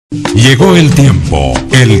Llegó el tiempo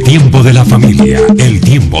de la familia, el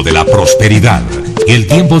tiempo de la prosperidad, el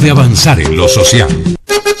tiempo de avanzar en lo social. Por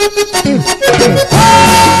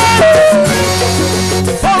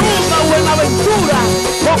una buena aventura,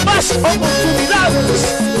 con más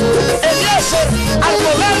oportunidades. Eliécer,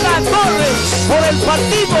 Arboleda, Torres, por el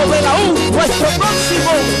partido de la U, nuestro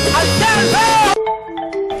próximo alcalde.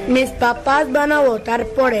 Mis papás van a votar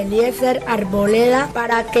por Eliécer Arboleda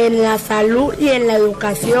para que en la salud y en la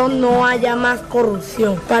educación no haya más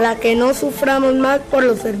corrupción, para que no suframos más por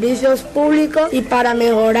los servicios públicos y para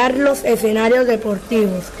mejorar los escenarios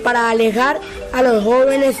deportivos, para alejar a los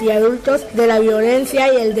jóvenes y adultos de la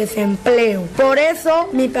violencia y el desempleo. Por eso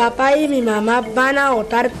mi papá y mi mamá van a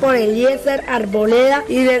votar por Eliécer Arboleda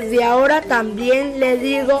y desde ahora también le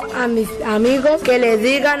digo a mis amigos que le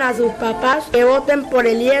digan a sus papás que voten por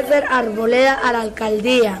Eliécer Arboleda a la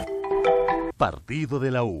alcaldía. Partido de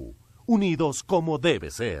la U, unidos como debe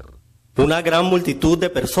ser. Una gran multitud de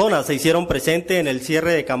personas se hicieron presentes en el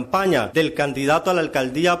cierre de campaña del candidato a la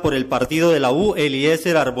alcaldía por el partido de la U,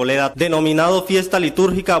 Eliécer Arboleda, denominado Fiesta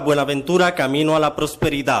Litúrgica Buenaventura Camino a la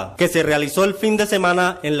Prosperidad, que se realizó el fin de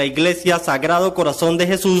semana en la iglesia Sagrado Corazón de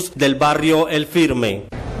Jesús del barrio El Firme.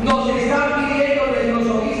 Nos están pidiendo desde los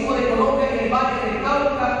obispos de Colombia y el Valle de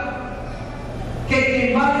Cauca que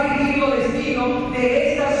quien va a dirigir los destinos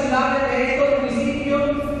de estas ciudades, de estos municipios,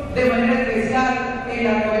 de manera especial en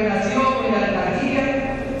la gobernación, en la alcaldía,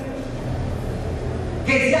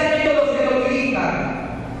 que sean ellos los que lo dirijan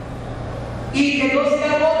y que no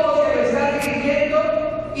sean otros que lo están dirigiendo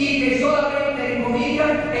y que solamente, en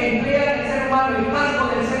comillas, emplean el ser humano, el pasmo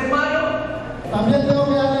del ser humano. También tengo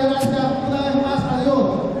que darle gracias una vez más a Dios.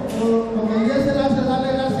 Lo que Eliécer hace,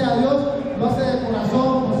 darle gracias a Dios, lo hace de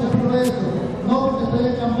corazón, por siempre lo he hecho. No porque estoy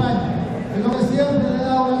en campaña, sino que siempre le he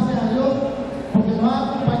dado gracias a Dios porque nos ha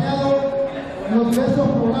acompañado en los diversos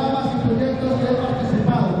programas y proyectos que he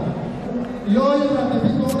participado. Y hoy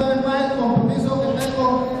ratifico una vez más el compromiso que tengo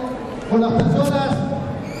con las personas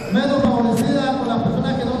menos favorecidas, con las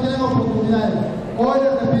personas que no tienen oportunidades. Hoy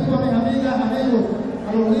les repito a mis amigas, amigos, a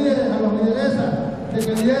los líderes, a los lideresas, de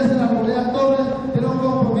que Eliécer Arboleda Torres tiene un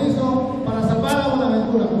compromiso para salvar a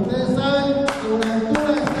Buenaventura. Ustedes saben que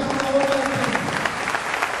Buenaventura está en una bomba de tiempo.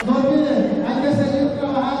 No olviden, hay que seguir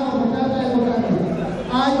trabajando, muchachos democráticos.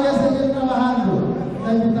 Hay que seguir trabajando. La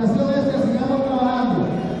invitación es que sigamos trabajando.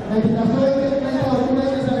 La invitación es que el 30 de octubre hay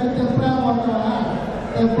que salir temprano a trabajar,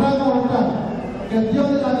 temprano a votar. Que el Dios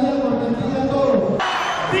de la vida nos bendiga a todos.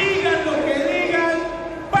 Digan lo que digan,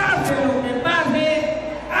 pase lo que pase,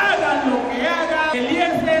 hagan lo que hagan.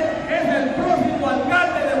 Eliécer es el próximo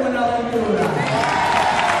alcalde de Buenaventura.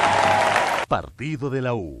 Partido de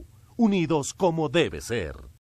la U, unidos como debe ser.